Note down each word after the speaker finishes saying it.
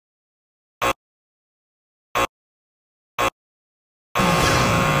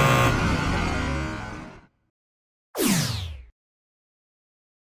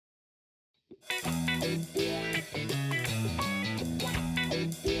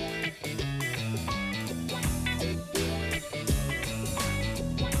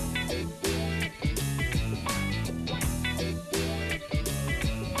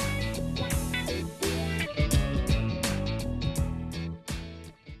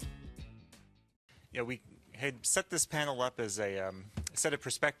Yeah, we had set this panel up as a set of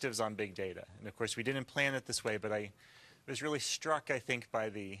perspectives on big data. And of course, we didn't plan it this way, but I was really struck, I think, by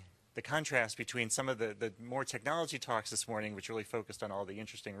the contrast between some of the more technology talks this morning, which really focused on all the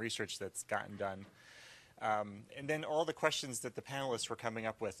interesting research that's gotten done. And then all the questions that the panelists were coming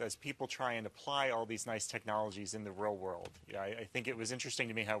up with as people try and apply all these nice technologies in the real world. Yeah, I think it was interesting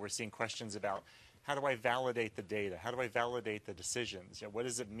to me how we're seeing questions about how do I validate the data? How do I validate the decisions? You know, what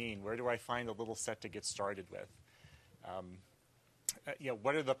does it mean? Where do I find a little set to get started with?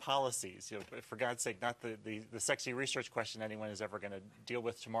 What are the policies? You know, for God's sake, not the sexy research question anyone is ever going to deal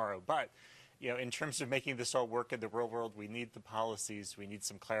with tomorrow. But in terms of making this all work in the real world, we need the policies. We need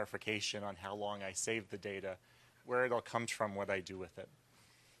some clarification on how long I save the data, where it all comes from, what I do with it.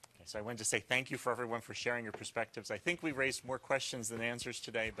 Okay, so I wanted to say thank you for everyone for sharing your perspectives. I think we raised more questions than answers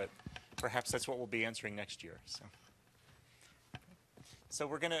today, but perhaps that's what we'll be answering next year. So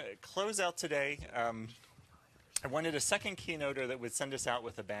we're going to close out today. I wanted a second keynoter that would send us out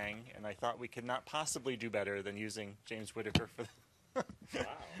with a bang, and I thought we could not possibly do better than using James Whittaker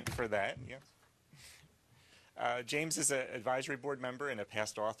for that. Yeah. James is an advisory board member and a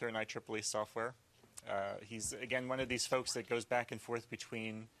past author in IEEE software. He's, again, one of these folks that goes back and forth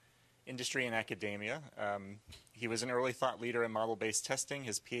between industry and academia. He was an early thought leader in model-based testing.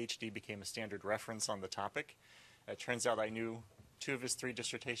 His PhD became a standard reference on the topic. It turns out I knew 2 of his 3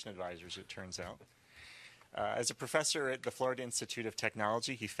 dissertation advisors, it turns out. As a professor at the Florida Institute of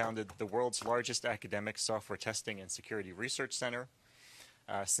Technology, he founded the world's largest academic software testing and security research center.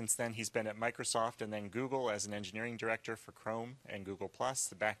 Since then, he's been at Microsoft and then Google as an engineering director for Chrome and Google+,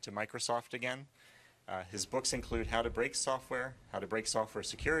 back to Microsoft again. His books include How to Break Software, How to Break Software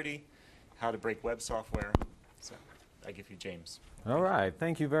Security, How to Break Web Software. So I give you James. All right.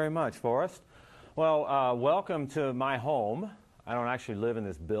 Thank you very much, Forrest. Well, welcome to my home. I don't actually live in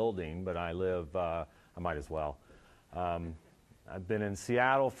this building, but I live, I might as well. I've been in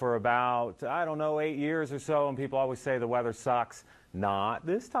Seattle for about, I don't know, 8 years or so, and people always say the weather sucks. Not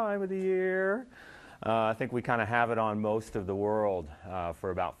this time of the year. I think we kind of have it on most of the world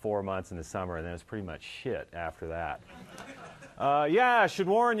for about 4 months in the summer, and then it's pretty much shit after that. Yeah, I should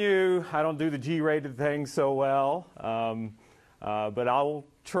warn you, I don't do the G-rated thing so well, but I'll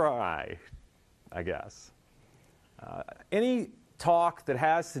try, I guess. Any talk that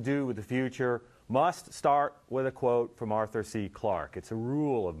has to do with the future must start with a quote from Arthur C. Clarke. It's a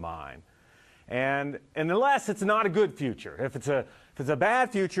rule of mine. And unless it's not a good future. If it's a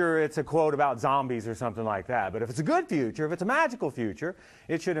bad future, it's a quote about zombies or something like that. But if it's a good future, if it's a magical future,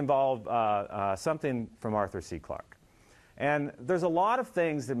 it should involve something from Arthur C. Clarke. And there's a lot of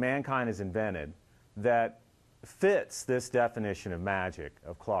things that mankind has invented that fits this definition of magic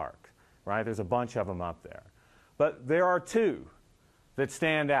of Clarke, right? There's a bunch of them up there. But there are 2 that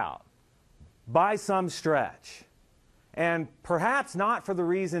stand out by some stretch. And perhaps not for the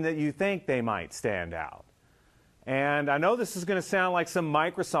reason that you think they might stand out. And I know this is going to sound like some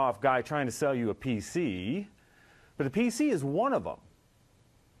Microsoft guy trying to sell you a PC, but the PC is one of them.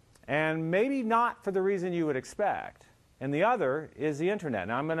 And maybe not for the reason you would expect. And the other is the internet.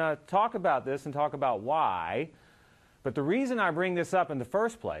 Now I'm going to talk about this and talk about why, but the reason I bring this up in the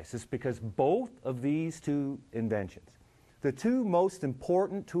first place is because both of these 2 inventions, the 2 most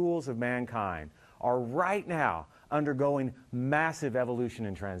important tools of mankind, are right now undergoing massive evolution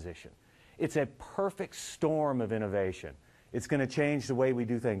and transition. It's a perfect storm of innovation. It's going to change the way we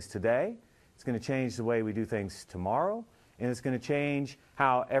do things today. It's going to change the way we do things tomorrow. And it's going to change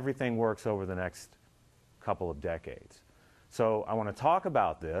how everything works over the next couple of decades. So I want to talk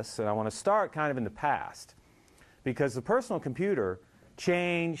about this, and I want to start kind of in the past, because the personal computer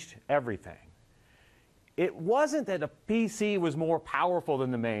changed everything. It wasn't that the PC was more powerful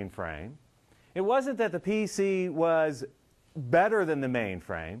than the mainframe. It wasn't that the PC was better than the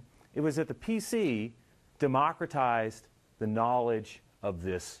mainframe. It was that the PC democratized the knowledge of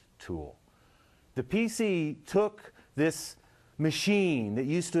this tool. The PC took this machine that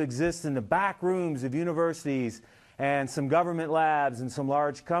used to exist in the back rooms of universities and some government labs and some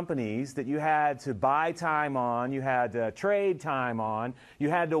large companies that you had to buy time on, you had to trade time on, you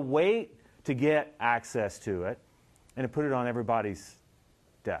had to wait to get access to it, and it put it on everybody's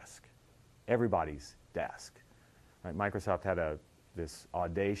desk. Everybody's desk. Right? Microsoft had this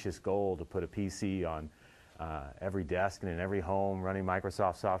audacious goal to put a PC on every desk and in every home running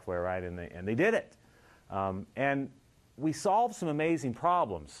Microsoft software, right? And they did it. And we solved some amazing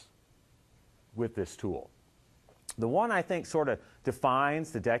problems with this tool. The one I think sort of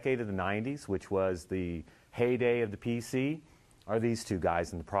defines the decade of the 90s, which was the heyday of the PC, are these two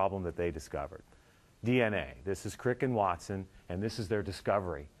guys and the problem that they discovered. DNA. This is Crick and Watson, and this is their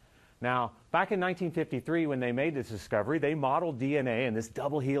discovery. Now, back in 1953, when they made this discovery, they modeled DNA in this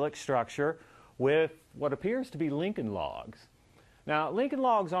double helix structure with what appears to be Lincoln logs. Now, Lincoln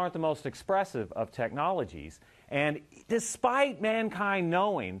logs aren't the most expressive of technologies, and despite mankind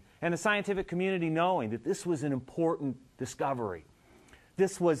knowing and the scientific community knowing that this was an important discovery,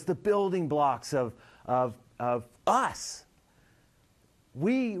 this was the building blocks of us,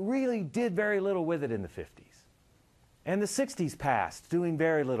 we really did very little with it in the 50s. And the 60s passed doing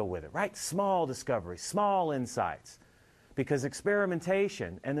very little with it, right? Small discoveries, small insights. Because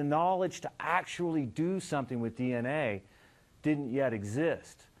experimentation and the knowledge to actually do something with DNA didn't yet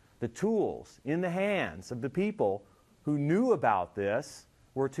exist. The tools in the hands of the people who knew about this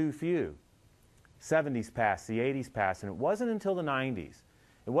were too few. 70s passed, the 80s passed, and it wasn't until the 90s,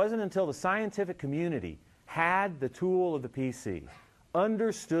 it wasn't until the scientific community had the tool of the PC,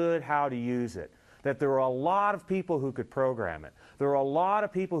 understood how to use it, that there were a lot of people who could program it. There were a lot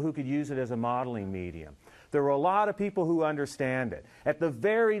of people who could use it as a modeling medium. There were a lot of people who understand it. At the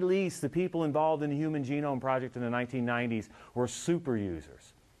very least, the people involved in the Human Genome Project in the 1990s were super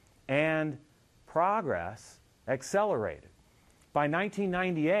users. And progress accelerated. By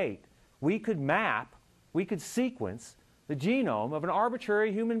 1998, we could map, we could sequence the genome of an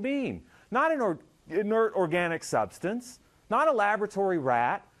arbitrary human being. Not an inert organic substance, not a laboratory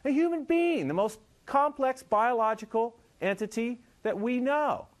rat, a human being, the most complex biological entity that we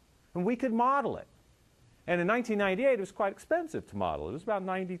know. And we could model it. And in 1998, it was quite expensive to model. It was about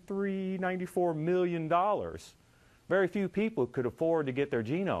 $93, $94 million. Very few people could afford to get their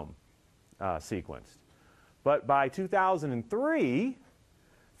genome sequenced. But by 2003,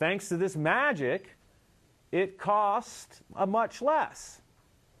 thanks to this magic, it cost much less.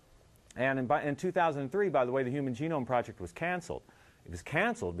 And in 2003, by the way, the Human Genome Project was canceled. It was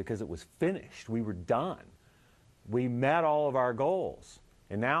canceled because it was finished. We were done. We met all of our goals.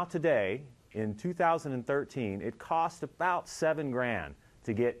 And now today, in 2013, it cost about $7,000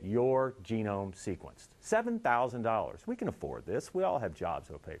 to get your genome sequenced. $7,000. We can afford this. We all have jobs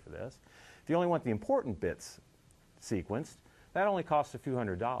that will pay for this. If you only want the important bits sequenced, that only costs a few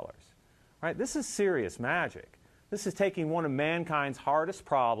 $100s. Right? This is serious magic. This is taking one of mankind's hardest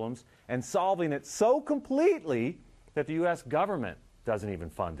problems and solving it so completely that the U.S. government doesn't even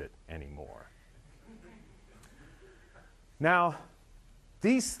fund it anymore. Now,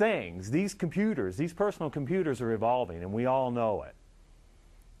 these things, these computers, these personal computers are evolving, and we all know it.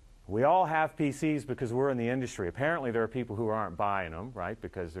 We all have PCs because we're in the industry. Apparently, there are people who aren't buying them, right,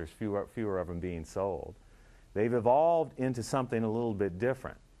 because there's fewer of them being sold. They've evolved into something a little bit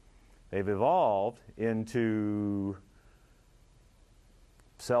different. They've evolved into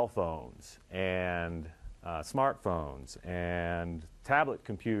cell phones and smartphones and tablet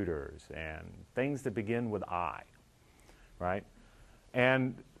computers and things that begin with I, right?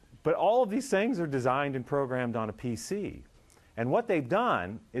 But all of these things are designed and programmed on a PC. And what they've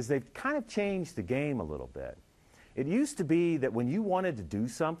done is they've kind of changed the game a little bit. It used to be that when you wanted to do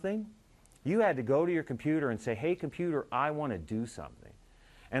something, you had to go to your computer and say, hey, computer, I want to do something.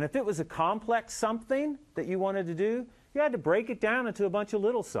 And if it was a complex something that you wanted to do, you had to break it down into a bunch of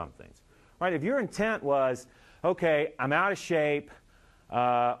little somethings. Right? If your intent was, okay, I'm out of shape,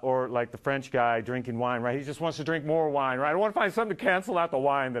 or like the French guy drinking wine, right? He just wants to drink more wine, right? I want to find something to cancel out the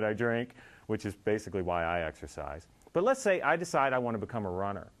wine that I drink, which is basically why I exercise. But let's say I decide I want to become a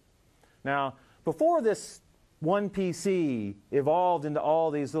runner. Now, before this one PC evolved into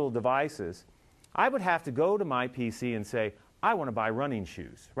all these little devices, I would have to go to my PC and say, I want to buy running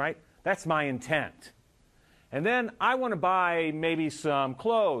shoes, right? That's my intent. And then I want to buy maybe some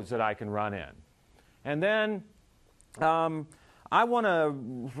clothes that I can run in. And then I want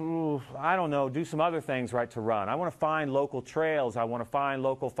to, I don't know, do some other things, right, to run. I want to find local trails. I want to find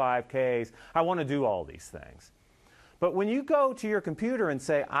local 5Ks. I want to do all these things. But when you go to your computer and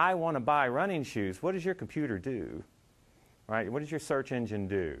say, I want to buy running shoes, what does your computer do? Right? What does your search engine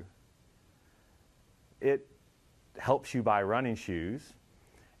do? It helps you buy running shoes.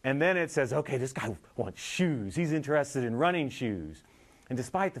 And then it says, okay, this guy wants shoes. He's interested in running shoes. And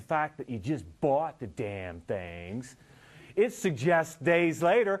despite the fact that you just bought the damn things, it suggests days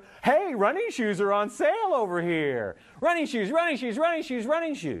later, hey, running shoes are on sale over here. Running shoes, running shoes, running shoes,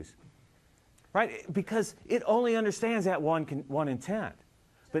 running shoes. Right? Because it only understands that one intent.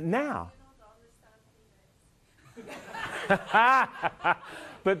 But now,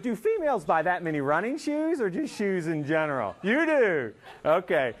 But do females buy that many running shoes or just shoes in general? You do.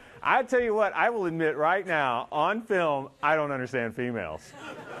 Okay. I tell you what, I will admit right now, on film, I don't understand females.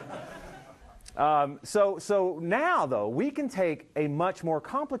 So now, though, we can take a much more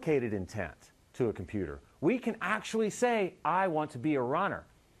complicated intent to a computer. We can actually say, I want to be a runner.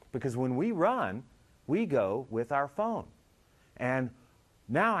 Because when we run, we go with our phone. And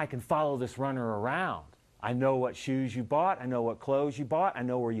now I can follow this runner around. I know what shoes you bought. I know what clothes you bought. I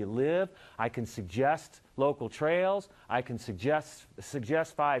know where you live. I can suggest local trails. I can suggest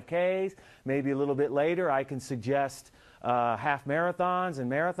 5Ks. Maybe a little bit later, I can suggest half marathons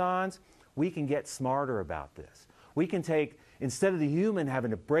and marathons. We can get smarter about this. We can take, instead of the human having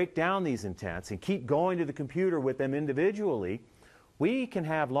to break down these intents and keep going to the computer with them individually, we can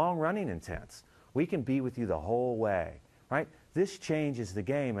have long-running intents. We can be with you the whole way, right? This changes the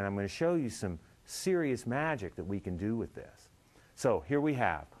game, and I'm going to show you some serious magic that we can do with this. So here we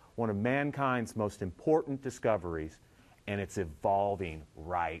have one of mankind's most important discoveries, and it's evolving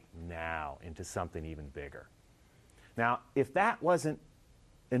right now into something even bigger. Now, if that wasn't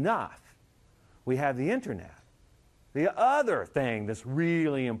enough, we have the internet. The other thing that's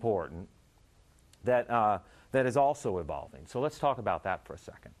really important that is also evolving. So let's talk about that for a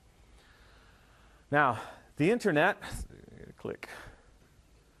second. Now, the internet, click.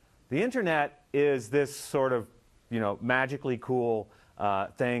 The internet is this sort of, magically cool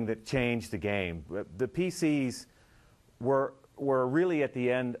thing that changed the game. The PCs were really at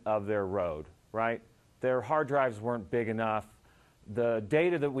the end of their road, right? Their hard drives weren't big enough. The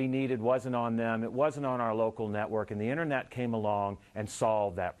data that we needed wasn't on them. It wasn't on our local network, and the internet came along and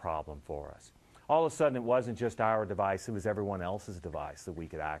solved that problem for us. All of a sudden, it wasn't just our device. It was everyone else's device that we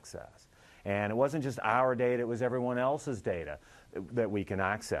could access. And it wasn't just our data. It was everyone else's data that we can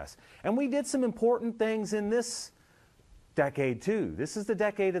access. And we did some important things in this decade, too. This is the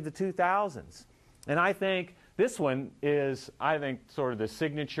decade of the 2000s. And I think this one is, sort of the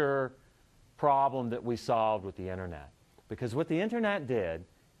signature problem that we solved with the internet. Because what the internet did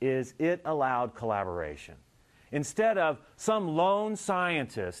is it allowed collaboration. Instead of some lone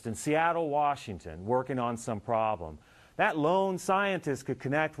scientist in Seattle, Washington, working on some problem, that lone scientist could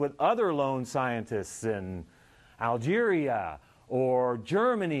connect with other lone scientists in Algeria or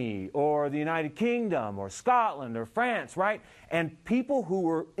Germany or the United Kingdom or Scotland or France, right? And people who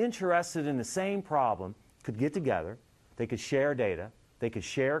were interested in the same problem could get together, they could share data, they could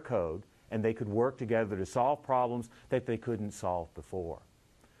share code, and they could work together to solve problems that they couldn't solve before.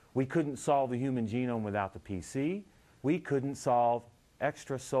 We couldn't solve the human genome without the PC. We couldn't solve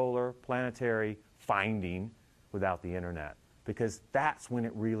extrasolar planetary finding without the internet, because that's when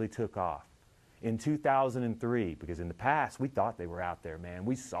it really took off. In 2003, because in the past we thought they were out there, man.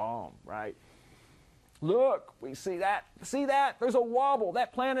 We saw them, right? Look, we see that. See that? There's a wobble.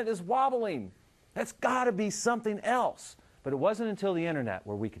 That planet is wobbling. That's got to be something else. But it wasn't until the internet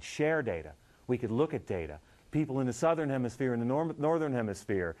where we could share data, we could look at data, people in the southern hemisphere and the northern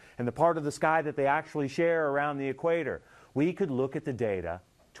hemisphere, and the part of the sky that they actually share around the equator. We could look at the data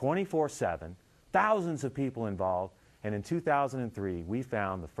 24/7, thousands of people involved, and in 2003 we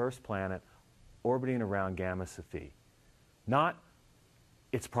found the first planet orbiting around Gamma Cephei. Not,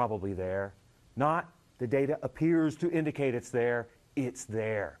 it's probably there. Not, the data appears to indicate it's there. It's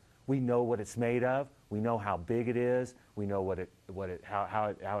there. We know what it's made of. We know how big it is. We know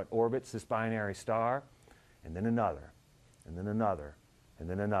how it orbits this binary star. And then another, and then another, and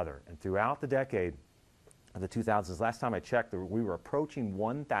then another. And throughout the decade of the 2000s, last time I checked, we were approaching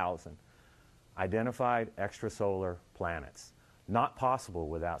 1,000 identified extrasolar planets. Not possible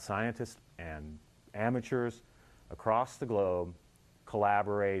without scientists and amateurs across the globe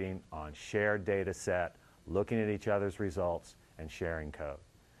collaborating on shared data set, looking at each other's results, and sharing code.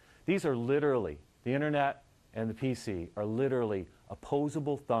 These are literally, the internet and the PC are literally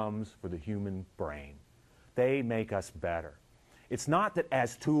opposable thumbs for the human brain. They make us better. It's not that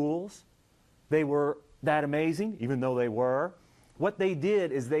as tools they were that amazing, even though they were. What they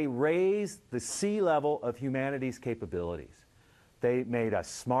did is they raised the sea level of humanity's capabilities. They made us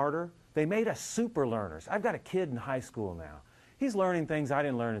smarter. They made us super learners. I've got a kid in high school now. He's learning things I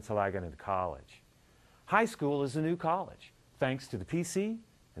didn't learn until I got into college. High school is the new college, thanks to the PC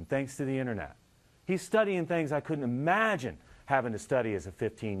and thanks to the internet. He's studying things I couldn't imagine having to study as a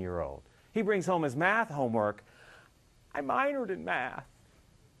 15-year-old. He brings home his math homework. I minored in math,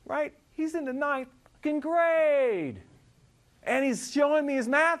 right? He's in the 9th grade. And he's showing me his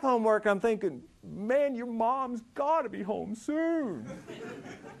math homework. I'm thinking, man, your mom's got to be home soon.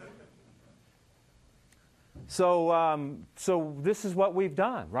 So this is what we've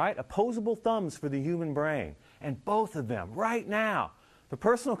done, right? Opposable thumbs for the human brain. And both of them, right now, the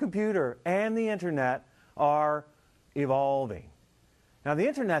personal computer and the internet are evolving. Now, the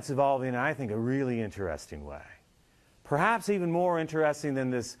internet's evolving in, I think, a really interesting way. Perhaps even more interesting than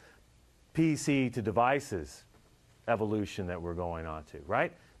this PC to devices evolution that we're going on to,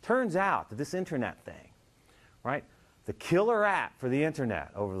 right? Turns out that this internet thing, right? The killer app for the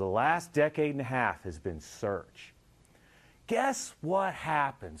internet over the last decade and a half has been search. Guess what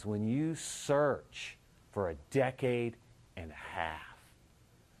happens when you search for a decade and a half?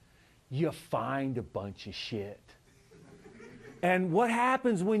 You find a bunch of shit. And what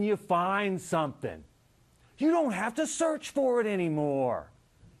happens when you find something? You don't have to search for it anymore.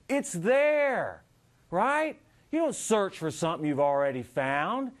 It's there, right? You don't search for something you've already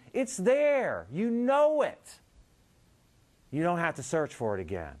found. It's there. You know it. You don't have to search for it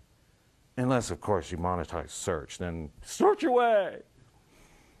again. Unless, of course, you monetize search. Then search away.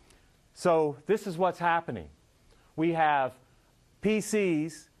 So this is what's happening. We have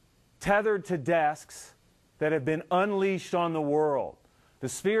PCs tethered to desks that have been unleashed on the world. The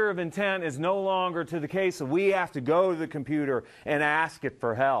sphere of intent is no longer to the case of we have to go to the computer and ask it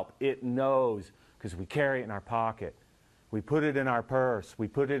for help. It knows because we carry it in our pocket. We put it in our purse. We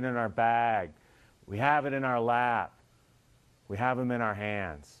put it in our bag. We have it in our lap. We have them in our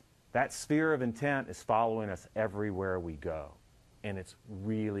hands. That sphere of intent is following us everywhere we go. And it's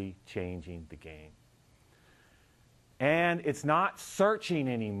really changing the game. And it's not searching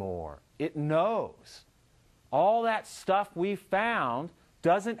anymore. It knows. All that stuff we found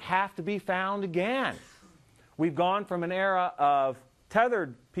doesn't have to be found again. We've gone from an era of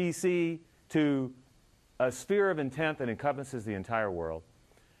tethered PC to a sphere of intent that encompasses the entire world.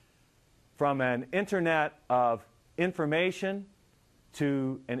 From an internet of information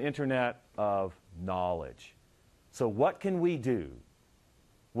to an internet of knowledge. So what can we do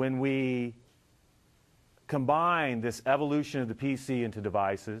when we combine this evolution of the PC into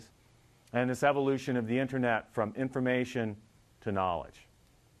devices and this evolution of the internet from information to knowledge?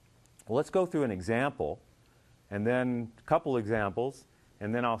 Well, let's go through an example, and then a couple examples,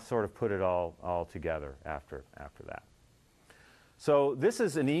 and then I'll sort of put it all together after that. So this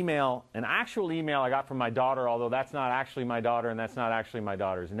is an email, an actual email I got from my daughter, although that's not actually my daughter and that's not actually my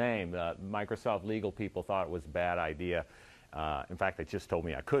daughter's name. The Microsoft legal people thought it was a bad idea. In fact, they just told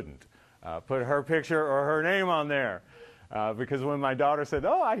me I couldn't put her picture or her name on there. Because when my daughter said,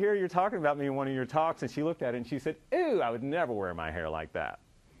 "Oh, I hear you're talking about me in one of your talks," and she looked at it and she said, "Ew, I would never wear my hair like that."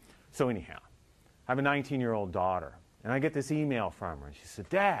 So anyhow, I have a 19-year-old daughter, and I get this email from her, and she said,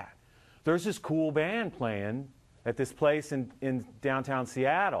 "Dad, there's this cool band playing at this place in downtown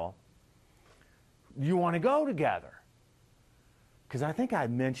Seattle. You want to go together?" Because I think I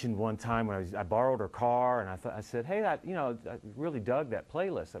mentioned one time when I borrowed her car, and I said, "Hey, I really dug that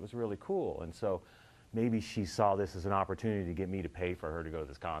playlist. That was really cool." And so maybe she saw this as an opportunity to get me to pay for her to go to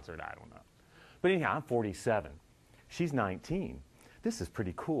this concert. I don't know. But anyhow, I'm 47. She's 19. This is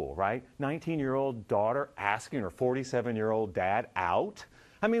pretty cool, right? 19-year-old daughter asking her 47-year-old dad out.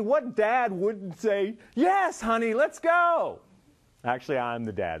 I mean, what dad wouldn't say, "Yes, honey, let's go"? Actually, I'm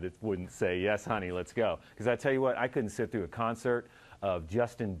the dad that wouldn't say, "Yes, honey, let's go." Because I tell you what, I couldn't sit through a concert of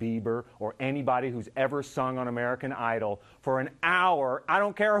Justin Bieber or anybody who's ever sung on American Idol for an hour. I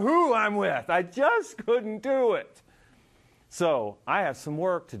don't care who I'm with. I just couldn't do it. So I have some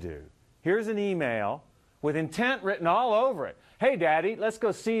work to do. Here's an email with intent written all over it. "Hey, Daddy, let's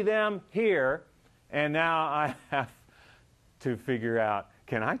go see them here." And now I have to figure out,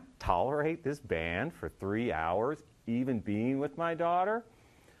 can I tolerate this band for 3 hours, even being with my daughter?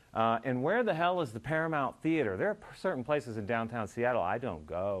 And where the hell is the Paramount Theater? There are certain places in downtown Seattle I don't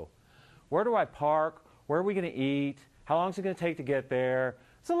go. Where do I park? Where are we going to eat? How long is it going to take to get there?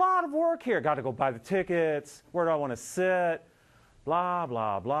 It's a lot of work here. Got to go buy the tickets. Where do I want to sit? Blah,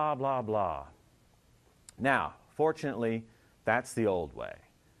 blah, blah, blah, blah. Now, fortunately, that's the old way.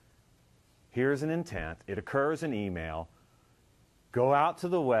 Here's an intent. It occurs in email. Go out to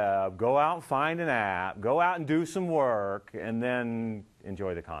the web, go out and find an app, go out and do some work, and then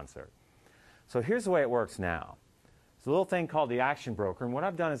enjoy the concert. So here's the way it works now. There's a little thing called the Action Broker, and what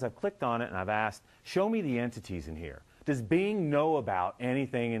I've done is I've clicked on it and I've asked, show me the entities in here. Does Bing know about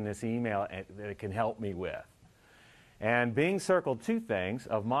anything in this email that it can help me with? And Bing circled two things,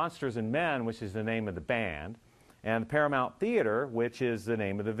 of Monsters and Men, which is the name of the band, and the Paramount Theater, which is the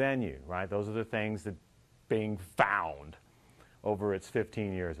name of the venue, right? Those are the things that Bing found over its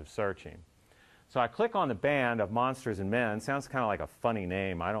 15 years of searching. So I click on the band of Monsters and Men. Sounds kind of like a funny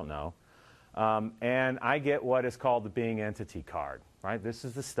name, I don't know. And I get what is called the Bing Entity Card, right? This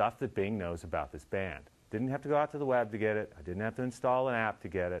is the stuff that Bing knows about this band. Didn't have to go out to the web to get it. I didn't have to install an app to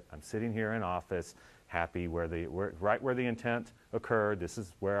get it. I'm sitting here in office, happy right where the intent occurred. This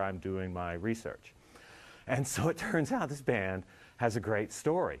is where I'm doing my research. And so it turns out this band has a great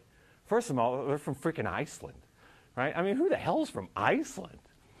story. First of all, they're from freaking Iceland, right? I mean, who the hell's from Iceland?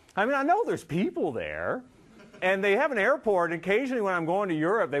 I mean, I know there's people there, and they have an airport. And occasionally when I'm going to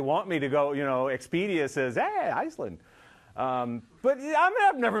Europe, they want me to go, you know, Expedia says, hey, Iceland. But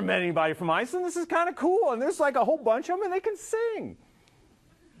I've never met anybody from Iceland. This is kind of cool. And there's like a whole bunch of them, and they can sing.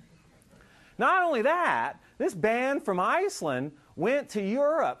 Not only that, this band from Iceland went to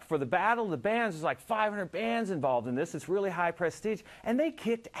Europe for the Battle of the Bands. There's like 500 bands involved in this. It's really high prestige. And they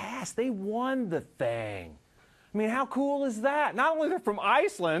kicked ass. They won the thing. I mean, how cool is that? Not only they're from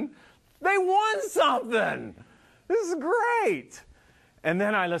Iceland, they won something. This is great. And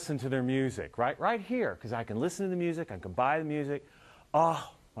then I listen to their music, right here, because I can listen to the music, I can buy the music.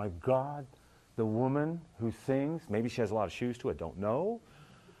 Oh, my God, the woman who sings, maybe she has a lot of shoes too, I don't know.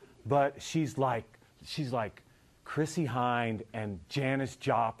 But she's like Chrissie Hynde and Janis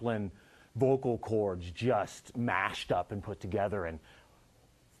Joplin vocal cords just mashed up and put together, and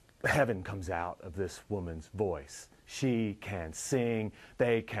heaven comes out of this woman's voice. She can sing,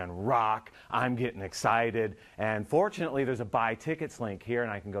 they can rock, I'm getting excited, and fortunately there's a buy tickets link here,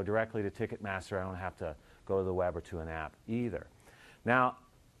 and I can go directly to Ticketmaster. I don't have to go to the web or to an app either. Now,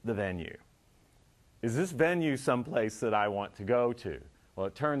 the venue. Is this venue someplace that I want to go to? Well,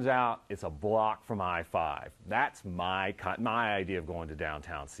 it turns out it's a block from I-5. That's my idea of going to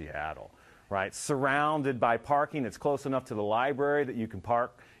downtown Seattle, right? Surrounded by parking. It's close enough to the library that you can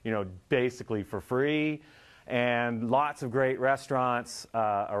park, you know, basically for free. And lots of great restaurants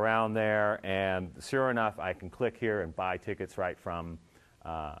around there. And sure enough, I can click here and buy tickets right from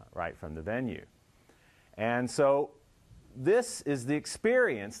the venue. And so this is the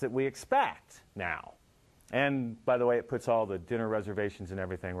experience that we expect now. And by the way, it puts all the dinner reservations and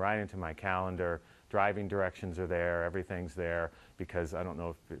everything right into my calendar. Driving directions are there. Everything's there, because I don't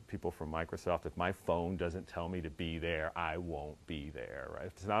know if people from Microsoft, if my phone doesn't tell me to be there, I won't be there, right?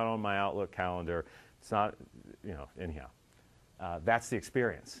 If it's not on my Outlook calendar, it's not, you know, anyhow. That's the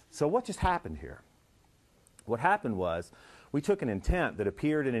experience. So what just happened here? What happened was we took an intent that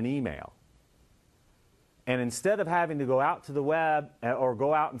appeared in an email, and instead of having to go out to the web or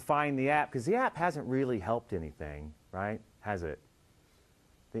go out and find the app, because the app hasn't really helped anything, right? Has it?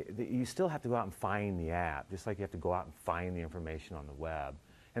 You still have to go out and find the app, just like you have to go out and find the information on the web.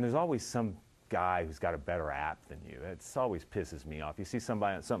 And there's always some guy who's got a better app than you. It always pisses me off. You see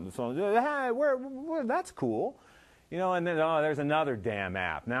somebody on something, hey, that's cool. You know, and then, oh, there's another damn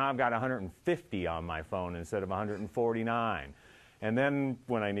app. Now I've got 150 on my phone instead of 149. And then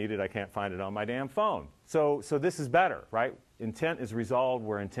when I need it, I can't find it on my damn phone. So this is better, right? Intent is resolved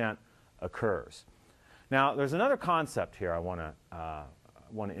where intent occurs. Now, there's another concept here I want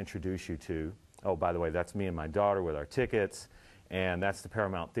to introduce you to. Oh, by the way, that's me and my daughter with our tickets. And that's the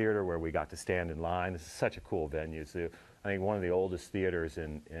Paramount Theater where we got to stand in line. This is such a cool venue. It's, I think, one of the oldest theaters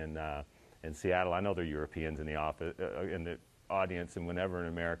in Seattle. I know there are Europeans in the audience, and whenever an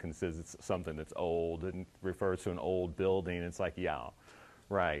American says it's something that's old and refers to an old building, it's like, yeah,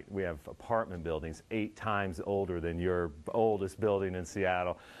 right. We have apartment buildings 8 times older than your oldest building in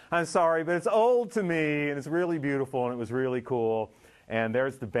Seattle. I'm sorry, but it's old to me, and it's really beautiful, and it was really cool. And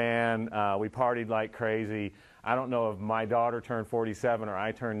there's the band. We partied like crazy. I don't know if my daughter turned 47 or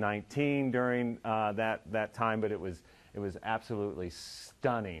I turned 19 during that time, but it was absolutely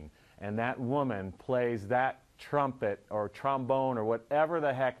stunning. And that woman plays that trumpet or trombone or whatever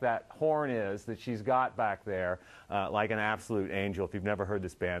the heck that horn is that she's got back there like an absolute angel. If you've never heard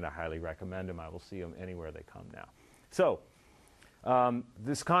this band, I highly recommend them. I will see them anywhere they come now. So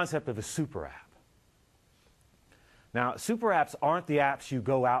this concept of a super app. Now, super apps aren't the apps you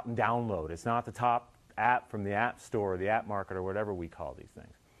go out and download. It's not the top app from the App Store or the App Market or whatever we call these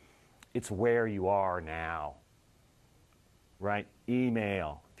things. It's where you are now, right?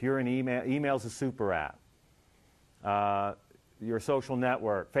 Email. If you're in email, email's a super app. Your social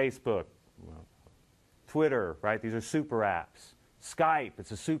network, Facebook, Twitter, right? These are super apps. Skype,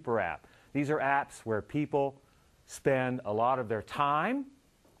 it's a super app. These are apps where people spend a lot of their time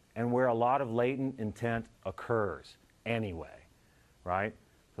and where a lot of latent intent occurs anyway, right?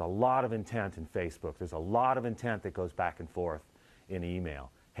 There's a lot of intent in Facebook. There's a lot of intent that goes back and forth in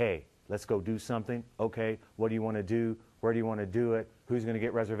email. Hey, let's go do something. Okay, what do you want to do? Where do you want to do it? Who's going to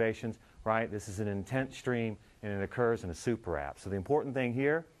get reservations, right? This is an intent stream, and it occurs in a super app. So the important thing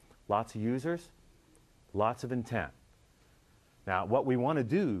here, lots of users, lots of intent. Now, what we want to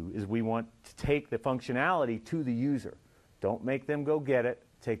do is we want to take the functionality to the user. Don't make them go get it.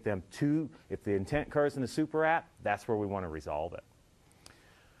 Take them to, if the intent occurs in the super app, that's where we want to resolve it.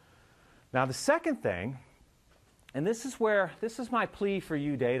 Now the second thing, and this is my plea for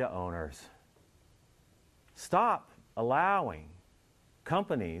you data owners. Stop allowing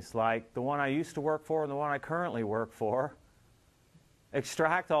companies like the one I used to work for and the one I currently work for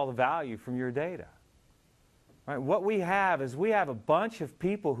extract all the value from your data. Right? What we have is we have a bunch of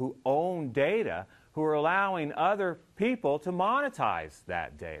people who own data who are allowing other people to monetize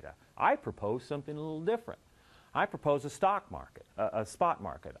that data. I propose something a little different. I propose a stock market, a spot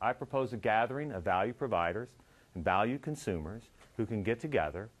market. I propose a gathering of value providers and value consumers who can get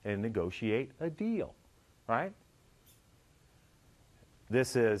together and negotiate a deal, right?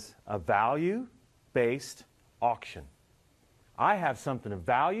 This is a value-based auction. I have something of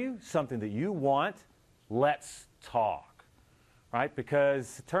value, something that you want. Let's talk, right?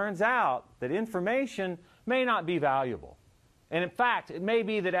 Because it turns out that information may not be valuable. And in fact, it may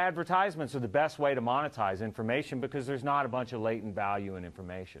be that advertisements are the best way to monetize information because there's not a bunch of latent value in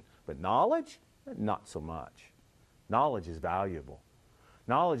information. But knowledge, not so much. Knowledge is valuable.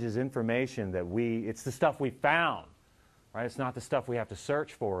 Knowledge is information that it's the stuff we found, right? It's not the stuff we have to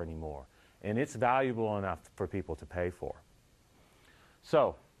search for anymore. And it's valuable enough for people to pay for.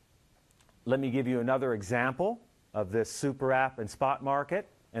 So, let me give you another example of this super app and spot market,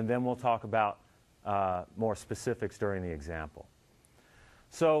 and then we'll talk about more specifics during the example.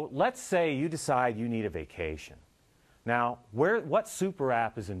 So let's say you decide you need a vacation. Now, what super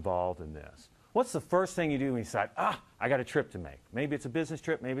app is involved in this? What's the first thing you do when you decide, I got a trip to make? Maybe it's a business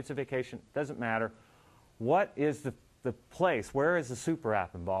trip, maybe it's a vacation, doesn't matter. What is the place? Where is the super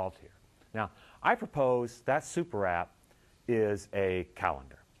app involved here? Now, I propose that super app is a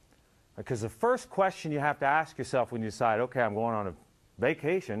calendar. Because the first question you have to ask yourself when you decide, okay, I'm going on a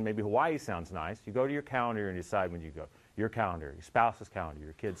vacation, maybe Hawaii sounds nice, you go to your calendar and decide when you go. Your calendar, your spouse's calendar,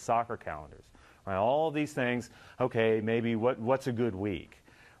 your kids' soccer calendars, right? All of these things, okay, maybe what's a good week,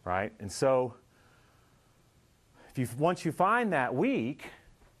 right? And so once you find that week,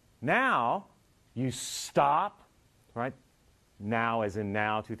 now you stop, right? Now as in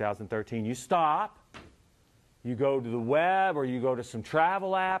now, 2013, you stop. You go to the web or you go to some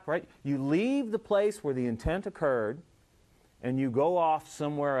travel app, right? You leave the place where the intent occurred and you go off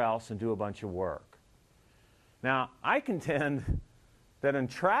somewhere else and do a bunch of work. Now, I contend that in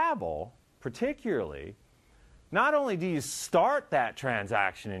travel, particularly, not only do you start that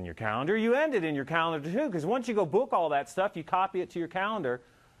transaction in your calendar, you end it in your calendar too, because once you go book all that stuff, you copy it to your calendar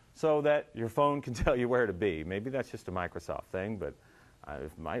so that your phone can tell you where to be. Maybe that's just a Microsoft thing, but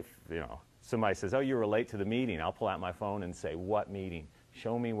somebody says, oh, you were late to the meeting. I'll pull out my phone and say, what meeting?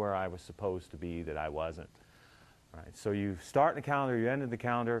 Show me where I was supposed to be that I wasn't. Right, so you start in the calendar, you end in the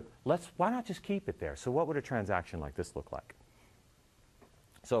calendar. Why not just keep it there? So what would a transaction like this look like?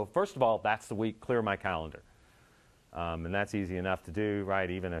 So first of all, that's the week, clear my calendar. And that's easy enough to do, right?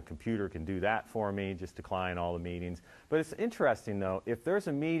 Even a computer can do that for me, just decline all the meetings. But it's interesting, though, if there's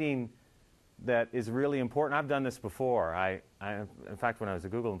a meeting that is really important. I've done this before. In fact, when I was a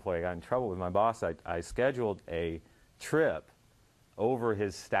Google employee, I got in trouble with my boss. I scheduled a trip over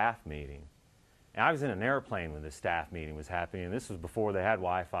his staff meeting. And I was in an airplane when the staff meeting was happening, and this was before they had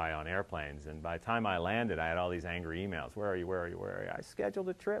Wi-Fi on airplanes. And by the time I landed, I had all these angry emails. Where are you? Where are you? Where are you? I scheduled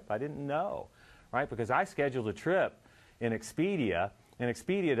a trip. I didn't know, right? Because I scheduled a trip in Expedia, and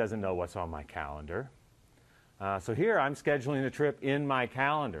Expedia doesn't know what's on my calendar. So here I'm scheduling a trip in my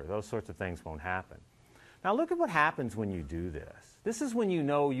calendar. Those sorts of things won't happen. Now look at what happens when you do this. This is when you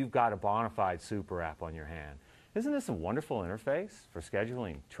know you've got a bona fide super app on your hand. Isn't this a wonderful interface for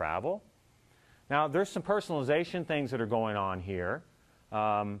scheduling travel? Now there's some personalization things that are going on here.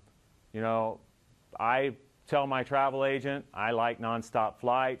 I tell my travel agent I like nonstop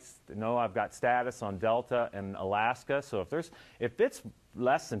flights. No, I've got status on Delta and Alaska. So if it's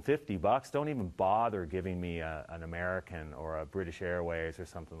less than $50, don't even bother giving me an American or a British Airways or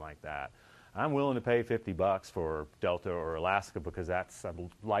something like that. I'm willing to pay $50 for Delta or Alaska because I'm more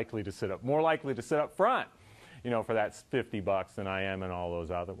likely to sit up front, for that $50 than I am in all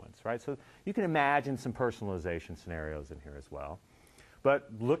those other ones, right? So you can imagine some personalization scenarios in here as well. But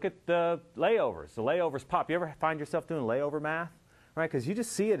look at the layovers. The layovers pop. You ever find yourself doing layover math? Right? Because you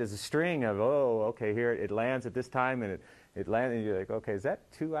just see it as a string of, okay, here it lands at this time and it lands, and you're like, okay, is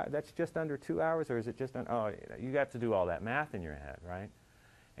that 2 hours? That's just under 2 hours, or is it just you have to do all that math in your head, right?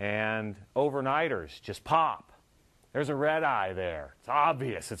 And overnighters just pop. There's a red eye there. It's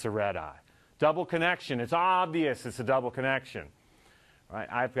obvious it's a red eye. Double connection. It's obvious it's a double connection. Right?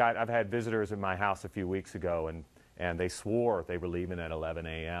 I've had visitors in my house a few weeks ago, and they swore they were leaving at 11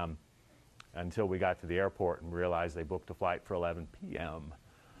 a.m. until we got to the airport and realized they booked a flight for 11 p.m.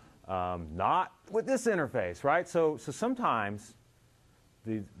 Not with this interface, right? So sometimes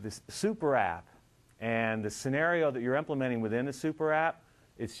this super app and the scenario that you're implementing within the super app,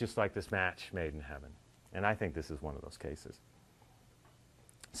 it's just like this match made in heaven. And I think this is one of those cases.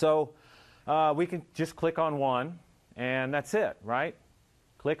 So we can just click on one, and that's it, right?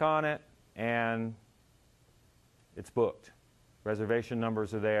 Click on it, and it's booked. Reservation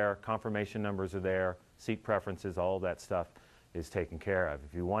numbers are there, confirmation numbers are there, seat preferences, all of that stuff is taken care of.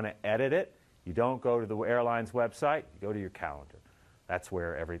 If you want to edit it, you don't go to the airline's website, you go to your calendar. That's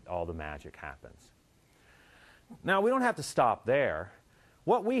where all the magic happens. Now, we don't have to stop there.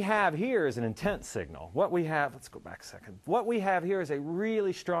 What we have here is an intent signal. What we have, let's go back a second. What we have here is a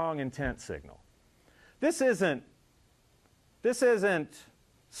really strong intent signal. This isn't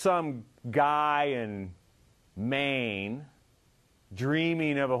some guy in Maine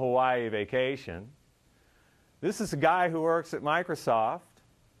dreaming of a Hawaii vacation. This is a guy who works at Microsoft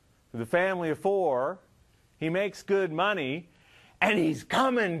with a family of 4. He makes good money, and he's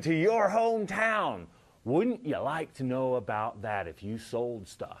coming to your hometown. Wouldn't you like to know about that if you sold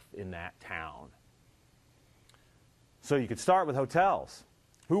stuff in that town? So you could start with hotels.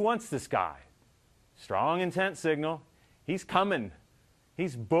 Who wants this guy? Strong intent signal. He's coming.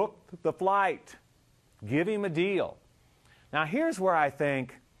 He's booked the flight. Give him a deal. Now here's where I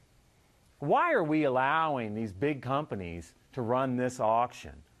think, why are we allowing these big companies to run this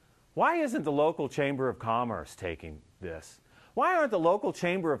auction? Why isn't the local Chamber of Commerce taking this? Why aren't the local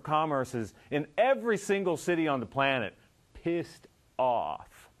Chamber of Commerces in every single city on the planet pissed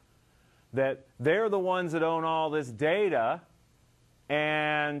off that they're the ones that own all this data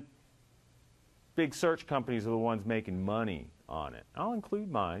and big search companies are the ones making money on it? I'll include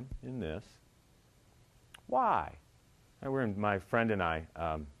mine in this. Why? My friend and I,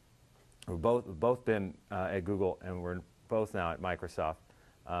 we've both been at Google, and we're both now at Microsoft.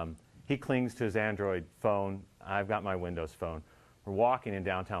 He clings to his Android phone. I've got my Windows phone. We're walking in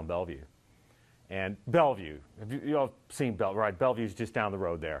downtown Bellevue. And Bellevue, you all seen Bellevue, right? Bellevue's just down the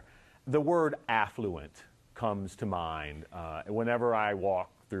road there. The word affluent comes to mind whenever I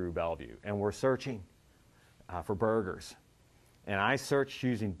walk through Bellevue. And we're searching for burgers. And I searched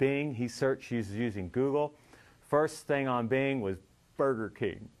using Bing. He searched using Google. First thing on Bing was Burger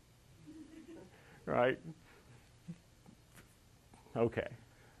King. Right? Okay.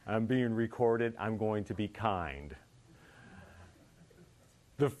 I'm being recorded. I'm going to be kind.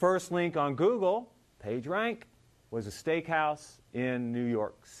 The first link on Google, PageRank, was a steakhouse in New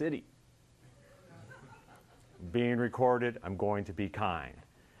York City. Being recorded. I'm going to be kind.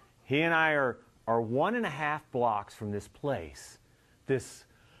 He and I are 1.5 blocks from this place, this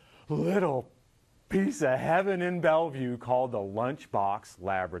little piece of heaven in Bellevue called the Lunchbox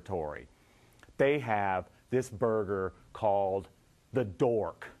Laboratory. They have this burger called the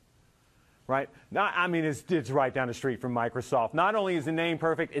Dork, right? Now, I mean, it's right down the street from Microsoft. Not only is the name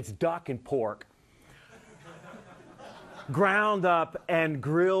perfect, it's duck and pork. Ground up and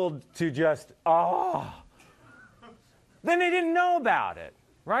grilled to just, oh. Then they didn't know about it,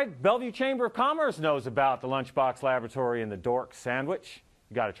 right? Bellevue Chamber of Commerce knows about the Lunchbox Laboratory and the Dork sandwich.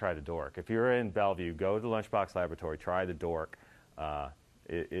 You got to try the Dork. If you're in Bellevue, go to the Lunchbox Laboratory, try the Dork.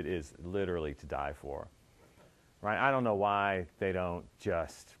 It is literally to die for. Right? I don't know why they don't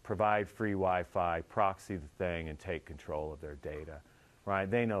just provide free Wi-Fi, proxy the thing, and take control of their data. Right?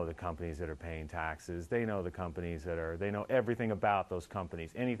 They know the companies that are paying taxes. They know the companies they know everything about those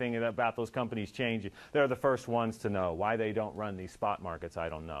companies. Anything about those companies changing, they're the first ones to know. Why they don't run these spot markets, I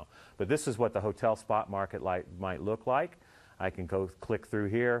don't know. But this is what the hotel spot market might look like. I can go click through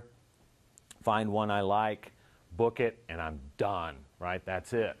here, find one I like, book it, and I'm done. Right?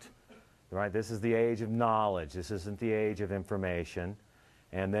 That's it. Right? This is the age of knowledge. This isn't the age of information.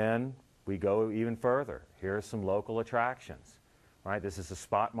 And then we go even further. Here are some local attractions. Right? This is a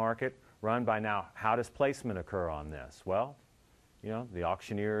spot market run by now. How does placement occur on this? Well, you know, the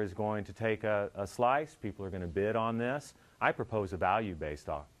auctioneer is going to take a slice. People are going to bid on this. I propose a value-based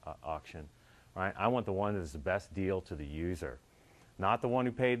auction. Right? I want the one that is the best deal to the user. Not the one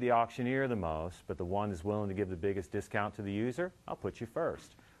who paid the auctioneer the most, but the one that's willing to give the biggest discount to the user. I'll put you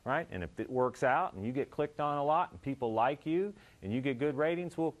first. Right? And if it works out and you get clicked on a lot and people like you and you get good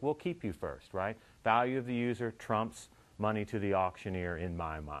ratings, we'll keep you first. Right? Value of the user trumps money to the auctioneer in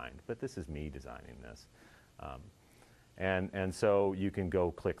my mind. But this is me designing this. And so you can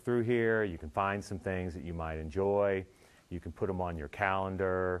go click through here. You can find some things that you might enjoy. You can put them on your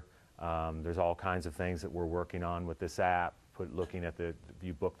calendar. There's all kinds of things that we're working on with this app. Looking at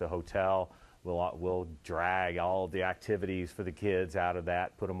you book the hotel, we'll drag all of the activities for the kids out of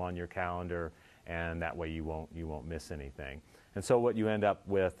that, put them on your calendar, and that way you won't miss anything. And so what you end up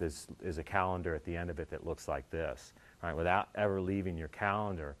with is a calendar at the end of it that looks like this. right? Without ever leaving your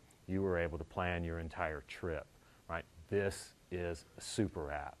calendar, you were able to plan your entire trip, right? This is a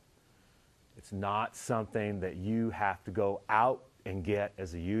super app. It's not something that you have to go out and get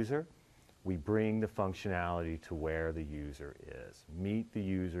as a user. We bring the functionality to where the user is. Meet the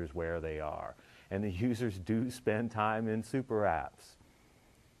users where they are. And the users do spend time in super apps.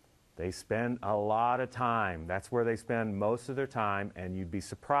 They spend a lot of time. That's where they spend most of their time, and you'd be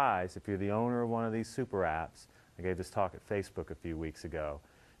surprised if you're the owner of one of these super apps. I gave this talk at Facebook a few weeks ago.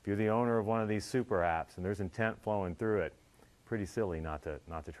 If you're the owner of one of these super apps and there's intent flowing through it, pretty silly not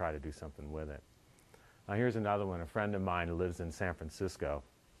to try to do something with it. Now here's another one. A friend of mine who lives in San Francisco,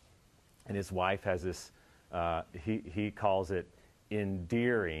 and his wife has this, he calls it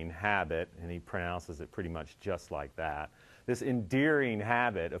endearing habit, and he pronounces it pretty much just like that. This endearing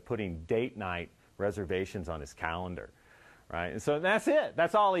habit of putting date night reservations on his calendar, right? And so that's it.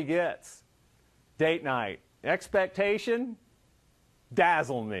 That's all he gets. Date night. Expectation,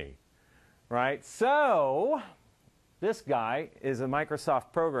 dazzle me, right? So this guy is a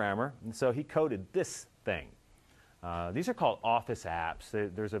Microsoft programmer, and so he coded this thing. These are called Office apps.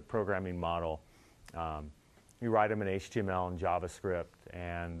 There's a programming model. You write them in HTML and JavaScript,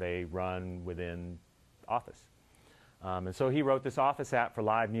 and they run within Office. And so he wrote this Office app for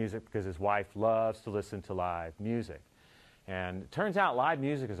live music because his wife loves to listen to live music. And it turns out live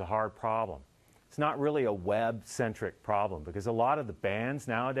music is a hard problem. It's not really a web-centric problem because a lot of the bands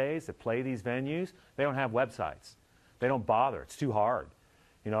nowadays that play these venues, they don't have websites. They don't bother. It's too hard.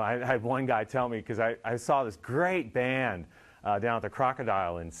 You know, I had one guy tell me, because I saw this great band down at the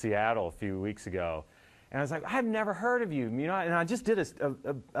Crocodile in Seattle a few weeks ago, and I was like, I've never heard of you, you know, and I just did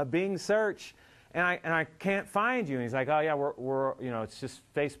a Bing search, and I can't find you. And he's like, oh yeah, we're you know, it's just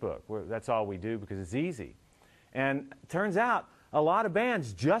Facebook. That's all we do because it's easy. And it turns out a lot of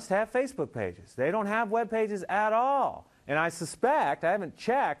bands just have Facebook pages. They don't have web pages at all. And I suspect, I haven't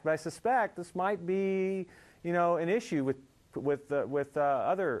checked, but I suspect this might be, you know, an issue with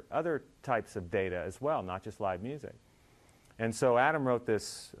other types of data as well, not just live music. And so Adam wrote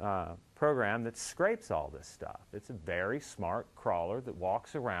this program that scrapes all this stuff. It's a very smart crawler that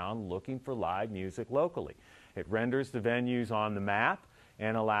walks around looking for live music locally. It renders the venues on the map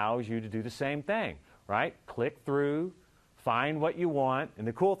and allows you to do the same thing, right? Click through, find what you want. And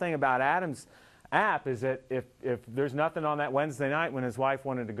the cool thing about Adam's app is that if there's nothing on that Wednesday night when his wife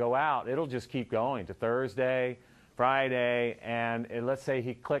wanted to go out, it'll just keep going to Thursday, Friday, and let's say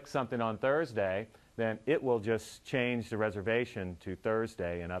he clicks something on Thursday, then it will just change the reservation to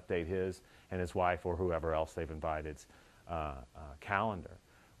Thursday and update his and his wife or whoever else they've invited's calendar,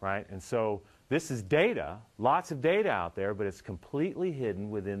 right? And so this is data, lots of data out there, but it's completely hidden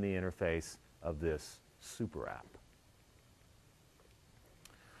within the interface of this super app.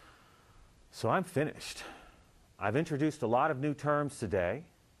 So I'm finished. I've introduced a lot of new terms today,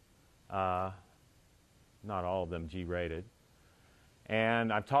 not all of them G-rated,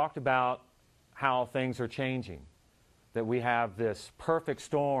 and I've talked about how things are changing, that we have this perfect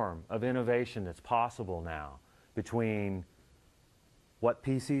storm of innovation that's possible now between what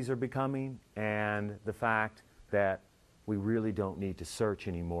PCs are becoming and the fact that we really don't need to search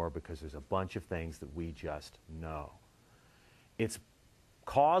anymore because there's a bunch of things that we just know. It's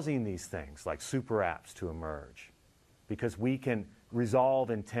causing these things like super apps to emerge because we can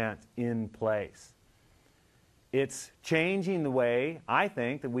resolve intent in place. It's changing the way, I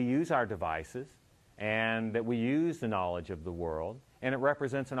think, that we use our devices and that we use the knowledge of the world, and it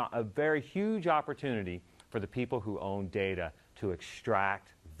represents a very huge opportunity for the people who own data to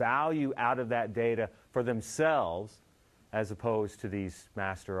extract value out of that data for themselves as opposed to these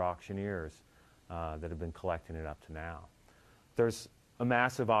master auctioneers that have been collecting it up to now. There's a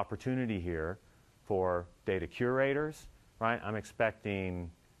massive opportunity here for data curators, right? I'm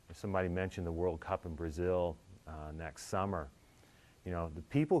expecting, somebody mentioned the World Cup in Brazil next summer. You know, the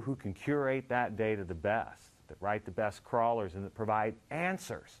people who can curate that data the best, that write the best crawlers and that provide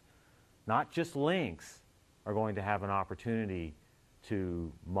answers, not just links, are going to have an opportunity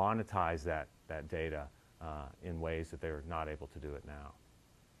to monetize that data in ways that they're not able to do it now.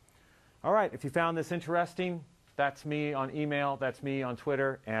 All right, if you found this interesting, that's me on email, that's me on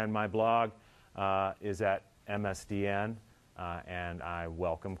Twitter, and my blog is at MSDN, and I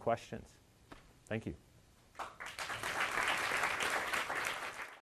welcome questions. Thank you.